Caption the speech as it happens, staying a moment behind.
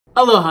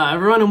Aloha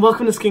everyone and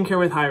welcome to Skincare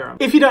with Hiram.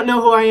 If you don't know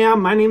who I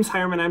am, my name's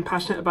Hiram and I'm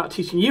passionate about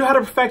teaching you how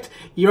to perfect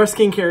your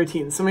skincare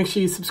routine. So make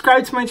sure you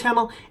subscribe to my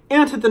channel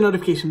and hit the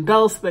notification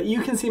bell so that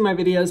you can see my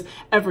videos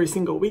every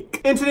single week.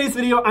 In today's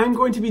video, I'm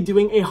going to be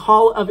doing a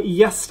haul of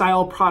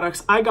YesStyle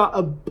products. I got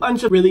a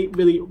bunch of really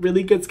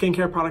good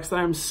skincare products that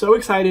I'm so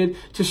excited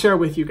to share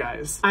with you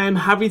guys. I am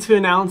happy to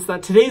announce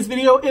that today's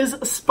video is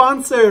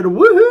sponsored.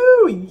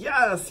 Woohoo!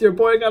 Yes, your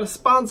boy got a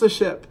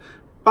sponsorship.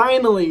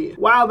 Finally!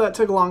 Wow, that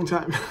took a long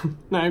time.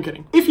 No, I'm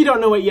kidding. If you don't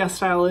know what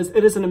YesStyle is,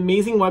 it is an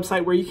amazing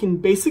website where you can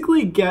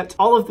basically get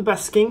all of the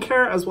best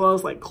skincare as well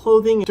as like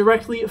clothing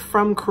directly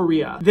from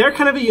Korea. They're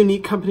kind of a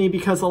unique company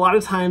because a lot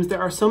of times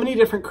there are so many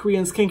different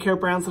Korean skincare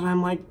brands that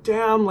I'm like,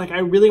 damn, like I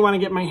really want to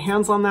get my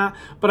hands on that,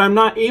 but I'm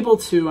not able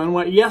to. And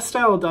what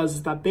YesStyle does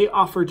is that they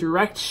offer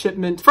direct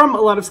shipment from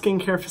a lot of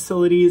skincare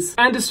facilities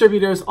and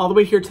distributors all the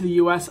way here to the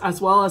US as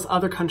well as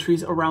other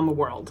countries around the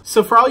world.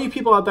 So for all you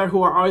people out there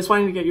who are always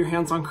wanting to get your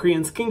hands on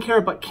Korean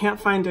skincare but can't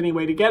find any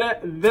way to get it,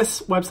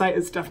 this website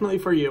is definitely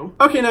for you.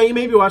 Okay, now you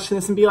may be watching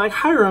this and be like,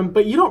 Hiram,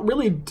 but you don't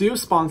really do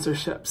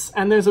sponsorships.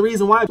 And there's a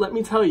reason why, let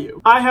me tell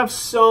you. I have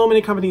so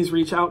many companies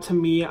reach out to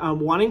me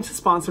wanting to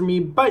sponsor me,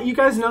 but you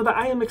guys know that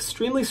I am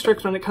extremely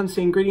strict when it comes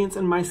to ingredients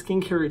in my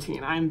skincare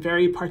routine. I'm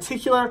very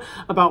particular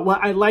about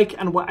what I like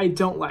and what I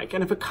don't like.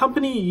 And if a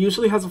company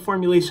usually has a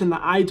formulation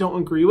that I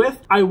don't agree with,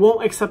 I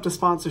won't accept a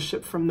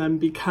sponsorship from them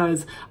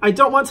because I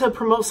don't want to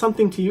promote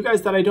something to you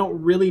guys that I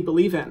don't really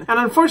believe in. And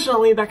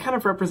unfortunately, that kind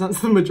of represents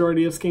the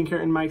majority of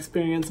skincare in my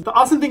experience. The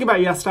awesome thing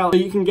about YesStyle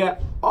is you can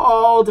get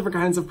all different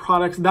kinds of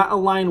products that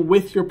align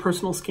with your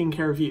personal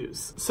skincare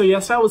views. So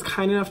YesStyle was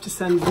kind enough to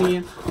send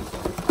me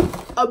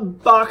a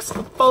box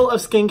full of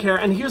skincare,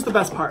 and here's the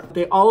best part.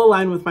 They all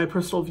align with my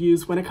personal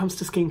views when it comes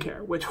to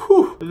skincare, which,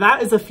 whew,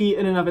 that is a feat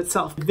in and of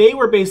itself. They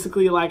were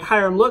basically like,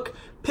 Hiram, look,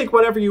 pick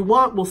whatever you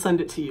want, we'll send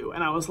it to you.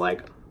 And I was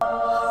like,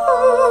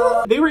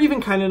 they were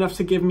even kind enough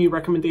to give me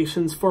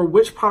recommendations for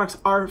which products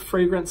are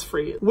fragrance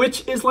free,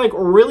 which is like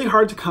really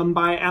hard to come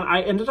by, and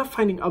I ended up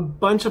finding a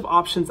bunch of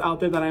options out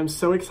there that I'm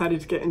so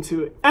excited to get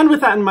into. And with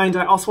that in mind,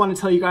 I also want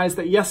to tell you guys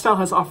that YesStyle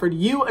has offered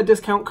you a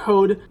discount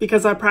code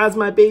because I prize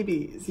my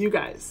babies, you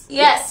guys.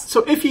 Yes.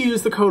 So if you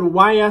use the code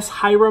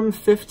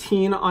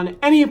YesHiram15 on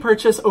any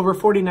purchase over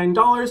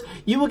 $49,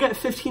 you will get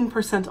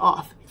 15%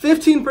 off.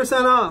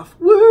 15% off!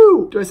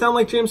 Woohoo! Do I sound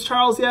like James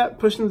Charles yet?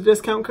 Pushing the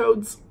discount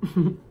codes?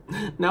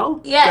 No?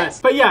 Yes.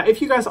 Good. But yeah,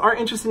 if you guys are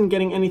interested in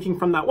getting anything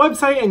from that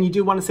website and you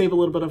do want to save a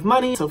little bit of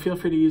money, so feel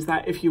free to use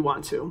that if you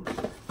want to.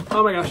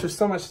 Oh my gosh, there's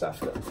so much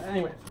stuff.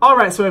 Anyway. All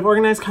right, so I've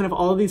organized kind of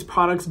all of these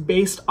products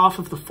based off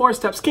of the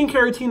 4-step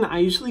skincare routine that I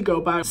usually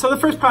go by. So the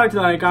first product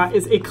that I got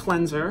is a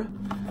cleanser.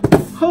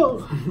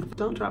 Oh,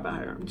 don't drop it,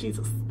 Hiram,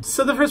 Jesus.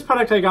 So the first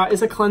product I got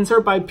is a cleanser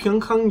by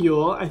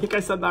Pyunkang. I think I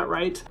said that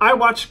right. I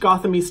watched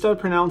Gothamista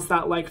pronounce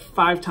that like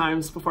 5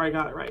 times before I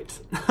got it right.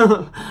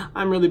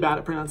 I'm really bad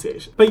at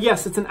pronunciation. But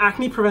yes, it's an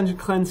acne prevention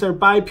cleanser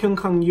by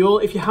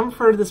Pyunkang. If you haven't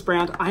heard of this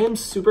brand, I am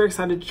super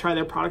excited to try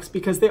their products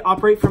because they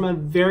operate from a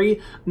very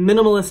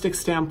minimalistic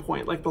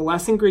standpoint. Like the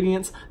less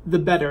ingredients, the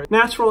better.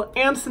 Natural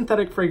and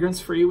synthetic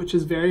fragrance free, which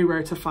is very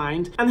rare to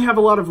find. And they have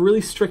a lot of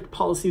really strict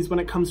policies when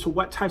it comes to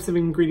what types of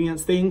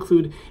ingredients they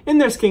include in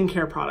their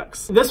skincare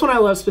products. This one I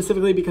love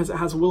specifically because it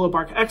has willow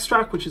bark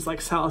extract, which is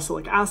like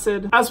salicylic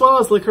acid, as well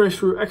as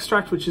licorice root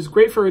extract, which is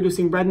great for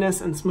reducing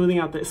redness and smoothing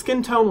out the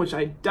skin tone, which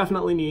I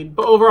definitely need.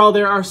 But overall,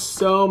 there are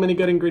so many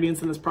good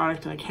ingredients in this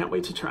product and I can't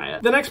wait to try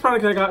it. The next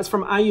product I got is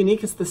from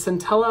iUNIK. It's the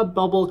Centella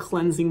Bubble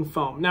Cleansing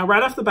Foam. Now,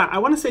 right off the bat, I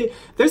want to say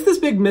there's this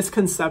big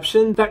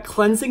misconception that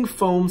cleansing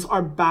foams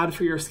are bad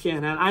for your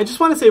skin. And I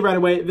just want to say right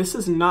away, this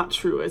is not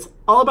true. It's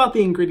all about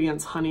the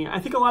ingredients, honey. I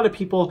think a lot of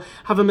people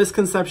have a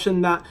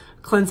misconception that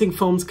cleansing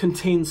foams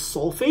contain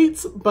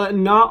sulfates, but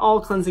not all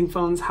cleansing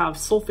foams have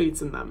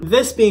sulfates in them.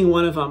 This being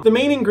one of them. The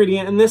main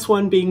ingredient in this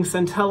one being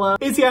Centella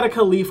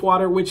Asiatica leaf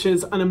water, which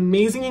is an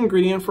amazing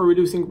ingredient for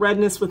reducing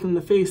redness within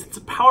the face. It's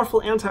a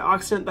powerful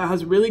antioxidant that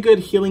has really good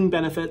healing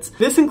benefits.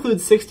 This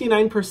includes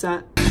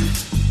 69%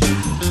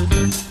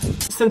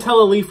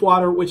 Centella leaf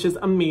water, which is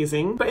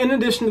amazing. But in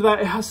addition to that,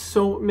 it has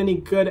so many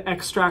good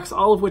extracts,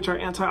 all of which are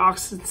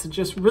antioxidants,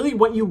 just really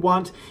what you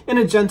want in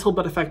a gentle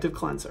but effective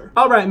cleanser.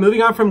 All right,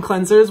 moving on from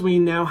cleansers, we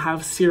now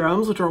have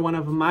serums, which are one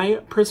of my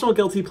personal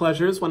guilty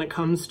pleasures when it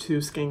comes to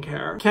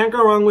skincare. Can't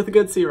go wrong with a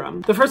good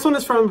serum. The first one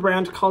is from a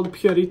brand called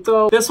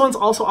PURITO. This one's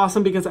also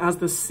awesome because it has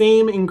the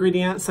same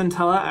ingredient,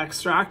 Centella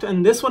extract,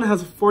 and this one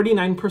has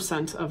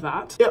 49% of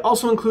that. It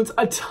also includes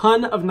a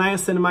ton of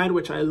niacinamide,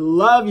 which I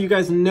love. You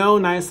guys know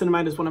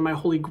niacinamide is one of my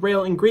holy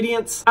grail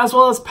ingredients, as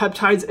well as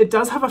peptides. It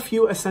does have a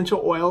few essential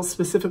oils,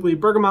 specifically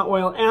bergamot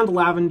oil and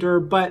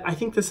lavender, but I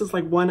think this is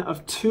like one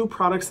of 2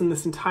 products in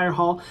this entire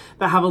haul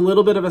that have a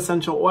little bit of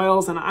essential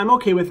oils, and I'm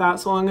okay with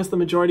that so long as the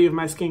majority of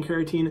my skincare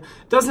routine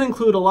doesn't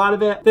include a lot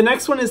of it. The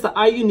next one is the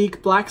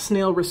iUNIK Black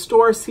Snail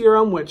Restore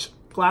Serum, which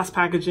glass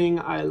packaging,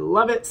 I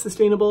love it,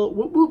 sustainable,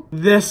 whoop whoop.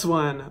 This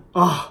one,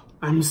 oh,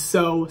 I'm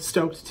so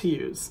stoked to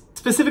use.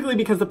 specifically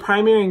because the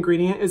primary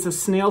ingredient is a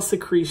snail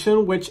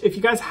secretion, which if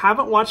you guys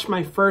haven't watched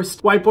my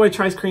first White Boy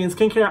Tries Korean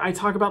Skincare, I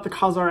talk about the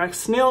CosRx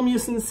Snail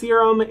Mucin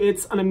Serum.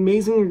 It's an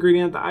amazing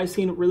ingredient that I've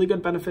seen really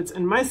good benefits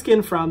in my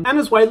skin from, and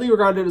is widely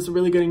regarded as a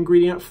really good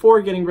ingredient for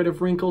getting rid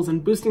of wrinkles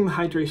and boosting the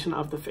hydration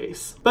of the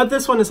face. But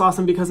this one is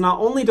awesome because not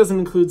only does it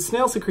include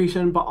snail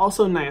secretion, but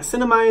also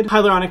niacinamide,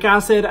 hyaluronic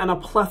acid, and a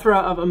plethora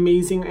of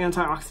amazing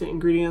antioxidant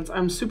ingredients.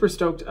 I'm super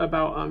stoked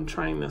about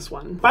trying this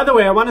one. By the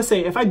way, I want to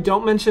say, if I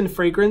don't mention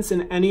fragrance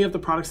in any of the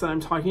products that I'm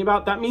talking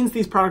about, that means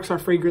these products are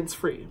fragrance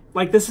free.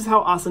 Like, this is how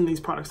awesome these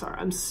products are.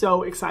 I'm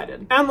so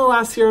excited. And the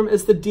last serum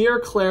is the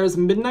Klairs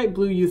Midnight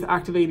Blue Youth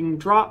Activating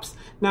Drops.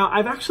 Now,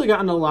 I've actually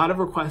gotten a lot of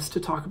requests to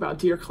talk about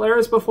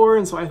Klairs before,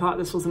 and so I thought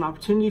this was an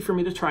opportunity for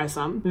me to try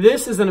some.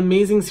 This is an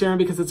amazing serum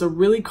because it's a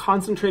really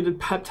concentrated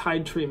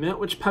peptide treatment,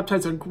 which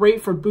peptides are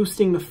great for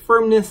boosting the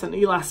firmness and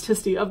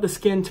elasticity of the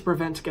skin to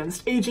prevent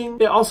against aging.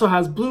 It also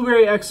has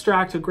blueberry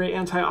extract, a great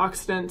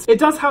antioxidant. It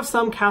does have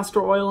some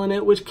castor oil in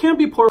it, which can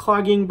be pore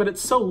clogging, but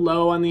it's so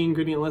low on the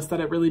ingredient list that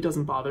it really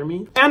doesn't bother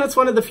me. And it's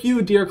one of the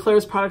few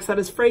Klairs products that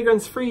is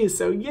fragrance free,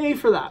 so yay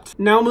for that.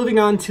 Now moving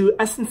on to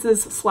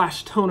essences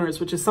slash toners,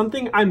 which is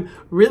something I'm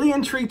really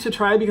intrigued to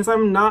try because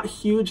I'm not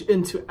huge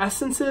into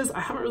essences. I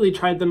haven't really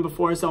tried them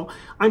before, so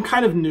I'm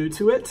kind of new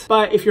to it.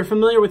 But if you're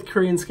familiar with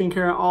Korean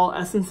skincare, all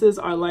essences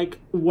are like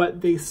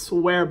what they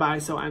swear by,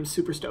 so I'm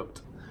super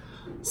stoked.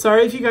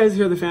 Sorry if you guys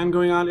hear the fan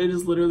going on, it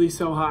is literally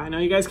so hot. I know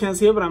you guys can't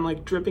see it, but I'm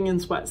like dripping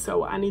in sweat,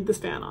 so I need this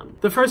fan on.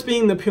 The first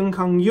being the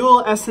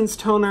Pyunkang Essence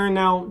Toner.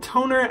 Now,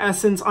 toner,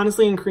 essence,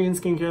 honestly in Korean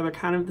skincare, they're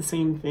kind of the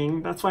same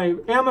thing. That's why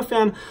I am a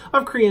fan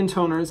of Korean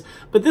toners.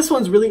 But this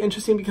one's really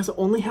interesting because it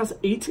only has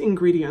 8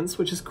 ingredients,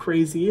 which is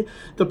crazy.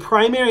 The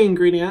primary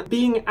ingredient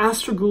being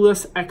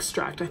astragalus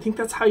extract. I think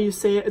that's how you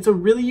say it. It's a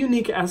really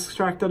unique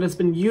extract that has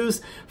been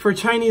used for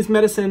Chinese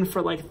medicine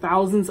for like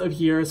thousands of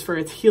years for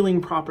its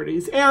healing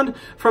properties. And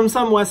from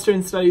some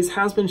Western studies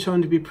has been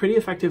shown to be pretty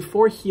effective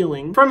for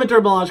healing from a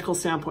dermatological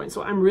standpoint.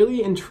 So I'm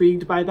really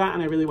intrigued by that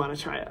and I really want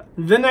to try it.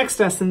 The next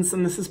essence,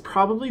 and this is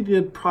probably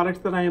the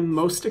product that I am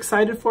most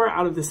excited for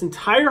out of this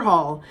entire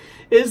haul,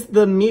 is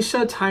the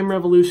MISSHA Time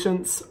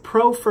Revolution's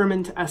Pro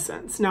Ferment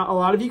Essence. Now, a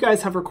lot of you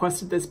guys have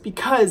requested this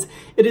because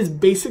it is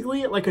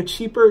basically like a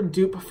cheaper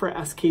dupe for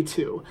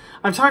SK2.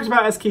 I've talked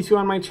about SK2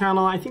 on my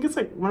channel. I think it's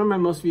like one of my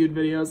most viewed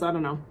videos. I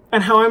don't know.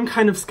 And how I'm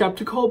kind of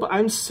skeptical, but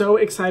I'm so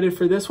excited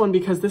for this one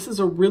because this is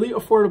a really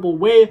affordable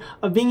way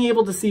of being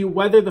able to see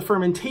whether the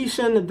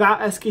fermentation that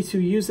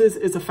SK2 uses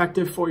is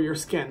effective for your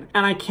skin.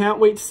 And I can't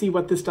wait to see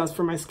what this does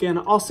for my skin.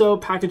 Also,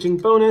 packaging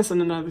bonus,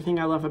 and another thing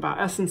I love about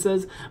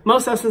essences,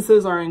 most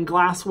essences are in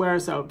glassware,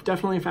 so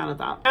definitely a fan of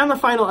that. And the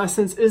final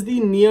essence is the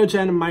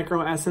NEOGEN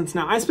Micro Essence.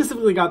 Now, I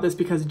specifically got this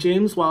because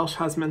James Welsh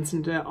has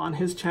mentioned it on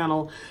his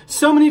channel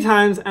so many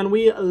times, and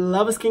we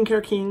love a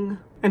skincare king.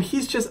 And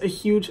he's just a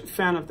huge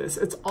fan of this.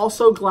 It's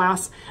also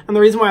glass, and the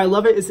reason why I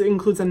love it is it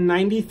includes a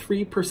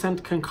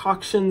 93%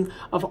 concoction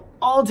of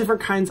all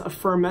different kinds of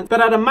ferment,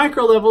 but at a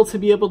micro level to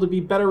be able to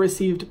be better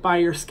received by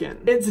your skin.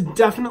 It's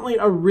definitely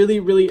a really,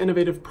 really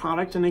innovative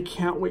product, and I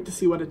can't wait to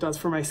see what it does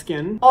for my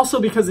skin.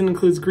 Also because it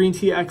includes green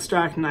tea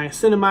extract,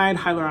 niacinamide,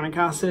 hyaluronic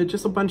acid,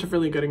 just a bunch of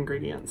really good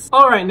ingredients.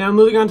 All right, now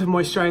moving on to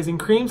moisturizing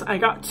creams. I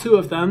got 2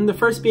 of them. The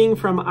first being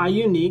from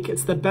iUNIK.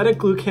 It's the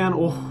Beta-Glucan.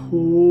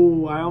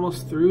 Oh, I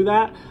almost threw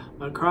that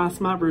across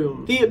my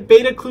room. The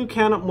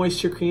Beta-Glucan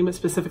Moisture Cream, it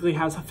specifically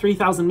has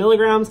 3,000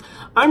 milligrams.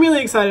 I'm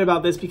really excited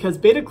about this because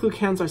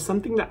Beta-Glucans are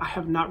something that I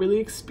have not really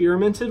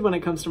experimented when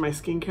it comes to my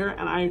skincare,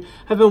 and I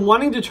have been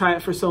wanting to try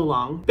it for so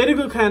long.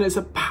 Beta-Glucan is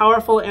a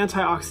powerful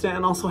antioxidant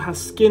and also has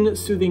skin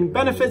soothing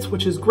benefits,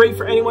 which is great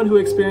for anyone who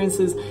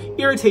experiences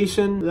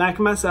irritation, like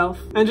myself,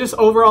 and just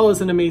overall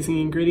is an amazing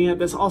ingredient.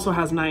 This also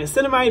has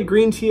niacinamide,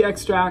 green tea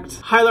extract,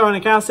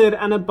 hyaluronic acid,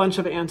 and a bunch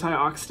of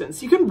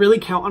antioxidants. You can really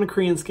count on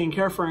Korean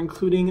skincare for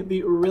including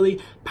the really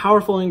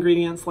powerful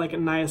ingredients like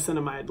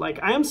niacinamide.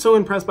 Like, I am so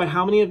impressed by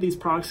how many of these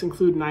products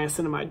include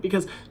niacinamide,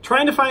 because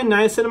trying to find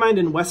niacinamide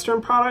in Western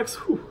products,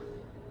 whew,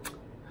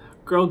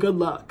 girl, good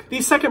luck. The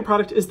second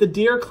product is the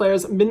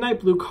Klairs Midnight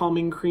Blue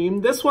Calming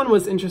Cream. This one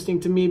was interesting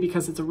to me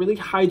because it's a really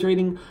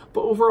hydrating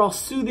but overall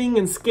soothing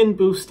and skin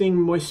boosting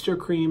moisture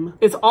cream.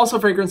 It's also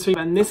fragrance free,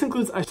 and this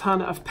includes a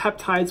ton of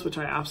peptides, which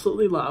I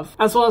absolutely love,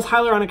 as well as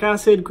hyaluronic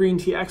acid, green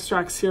tea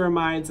extract,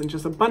 ceramides, and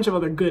just a bunch of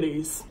other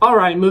goodies. All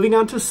right, moving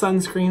on to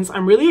sunscreens.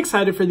 I'm really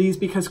excited for these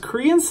because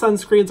Korean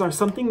sunscreens are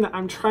something that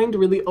I'm trying to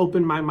really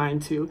open my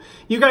mind to.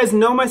 You guys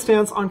know my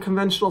stance on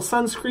conventional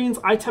sunscreens.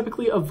 I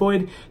typically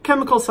avoid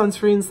chemical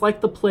sunscreens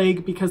like the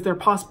plague because their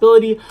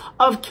possibility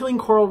of killing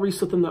coral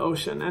reefs within the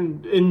ocean,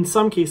 and in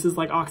some cases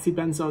like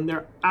oxybenzone,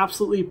 they're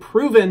absolutely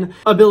proven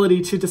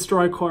ability to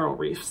destroy coral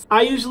reefs.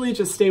 I usually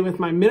just stay with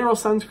my mineral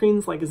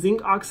sunscreens like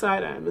zinc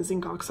oxide. I'm a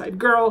zinc oxide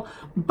girl,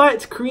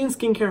 but Korean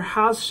skincare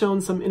has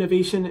shown some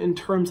innovation in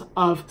terms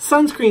of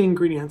sunscreen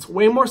ingredients,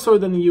 way more so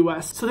than the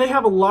US. So they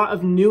have a lot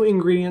of new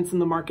ingredients in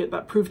the market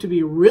that prove to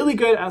be really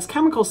good as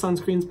chemical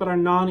sunscreens, but are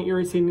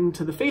non-irritating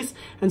to the face,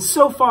 and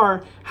so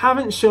far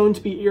haven't shown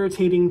to be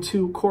irritating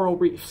to coral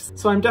reefs.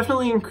 So I'm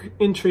definitely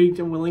intrigued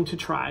and willing to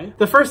try.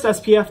 The first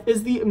SPF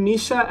is the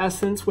MISSHA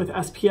Essence with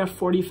SPF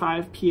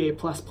 45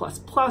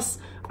 PA+++.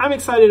 I'm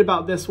excited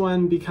about this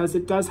one because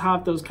it does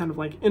have those kind of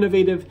like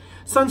innovative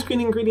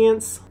sunscreen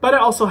ingredients, but it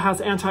also has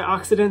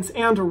antioxidants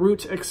and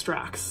root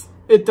extracts.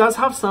 It does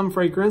have some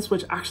fragrance,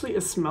 which actually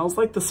it smells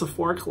like the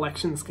Sephora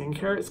Collection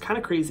skincare. It's kind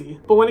of crazy.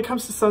 But when it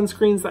comes to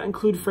sunscreens that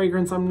include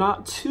fragrance, I'm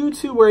not too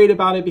worried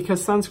about it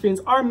because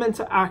sunscreens are meant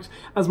to act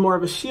as more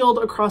of a shield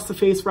across the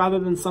face rather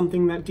than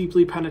something that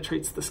deeply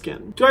penetrates the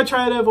skin. Do I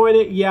try to avoid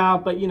it? Yeah,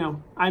 but you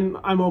know,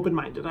 I'm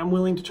open-minded. I'm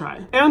willing to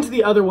try. And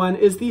the other one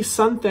is the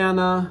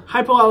Centella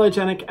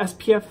Hypoallergenic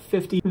SPF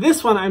 50.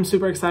 This one I'm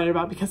super excited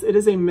about because it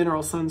is a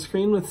mineral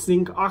sunscreen with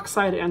zinc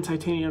oxide and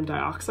titanium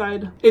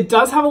dioxide. It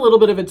does have a little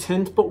bit of a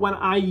tint, but when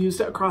I used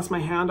it across my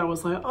hand, I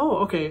was like, oh,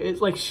 okay,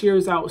 it like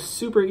shears out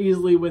super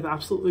easily with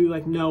absolutely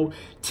like no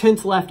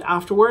tint left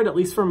afterward, at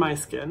least for my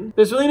skin.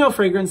 There's really no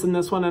fragrance in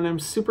this one, and I'm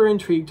super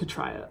intrigued to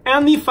try it.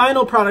 And the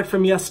final product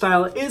from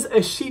YesStyle is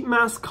a sheet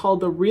mask called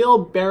the Real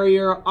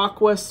Barrier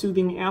Aqua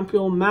Soothing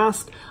Ampoule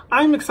Mask.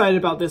 I'm excited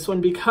about this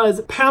one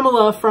because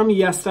Pamela from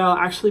YesStyle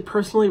actually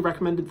personally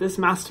recommended this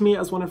mask to me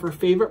as one of her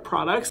favorite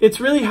products. It's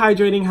really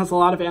hydrating, has a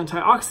lot of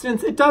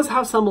antioxidants. It does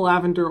have some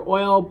lavender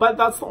oil, but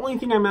that's the only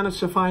thing I managed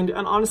to find.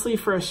 And honestly,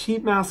 for a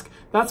sheet mask,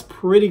 that's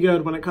pretty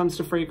good when it comes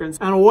to fragrance.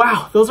 And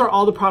wow, those are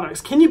all the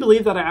products. Can you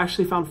believe that I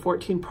actually found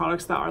 14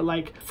 products that are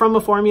like, from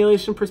a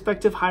formulation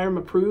perspective, Hyram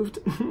approved?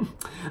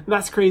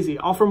 That's crazy,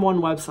 all from one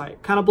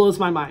website. Kind of blows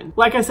my mind.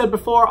 Like I said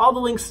before, all the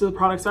links to the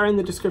products are in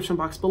the description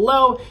box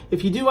below.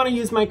 If you do want to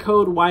use my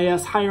code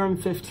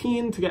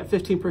YesHyram15 to get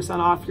 15%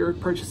 off your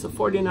purchase of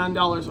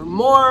 $49 or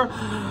more,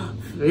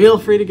 feel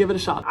free to give it a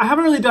shot. I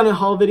haven't really done a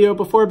haul video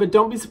before, but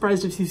don't be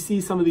surprised if you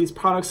see some of these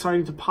products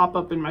starting to pop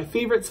up in my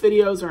favorites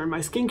videos or in my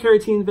skincare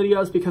routine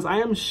videos, because I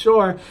am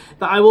sure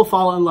that I will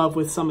fall in love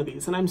with some of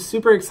these, and I'm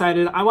super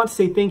excited. I want to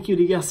say thank you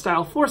to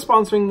YesStyle for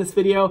sponsoring this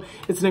video.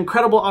 It's an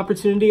incredible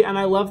opportunity, and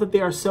I love that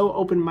they are so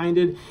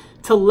open-minded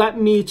to let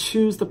me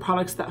choose the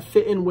products that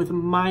fit in with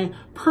my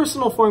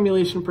personal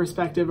formulation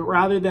perspective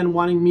rather than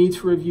wanting me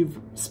to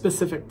review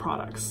specific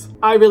products.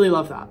 I really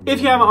love that.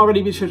 If you haven't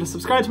already, be sure to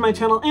subscribe to my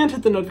channel and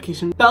hit the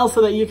notification bell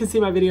so that you can see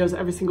my videos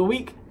every single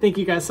week. Thank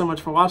you guys so much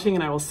for watching,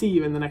 and I will see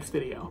you in the next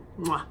video.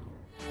 Mwah.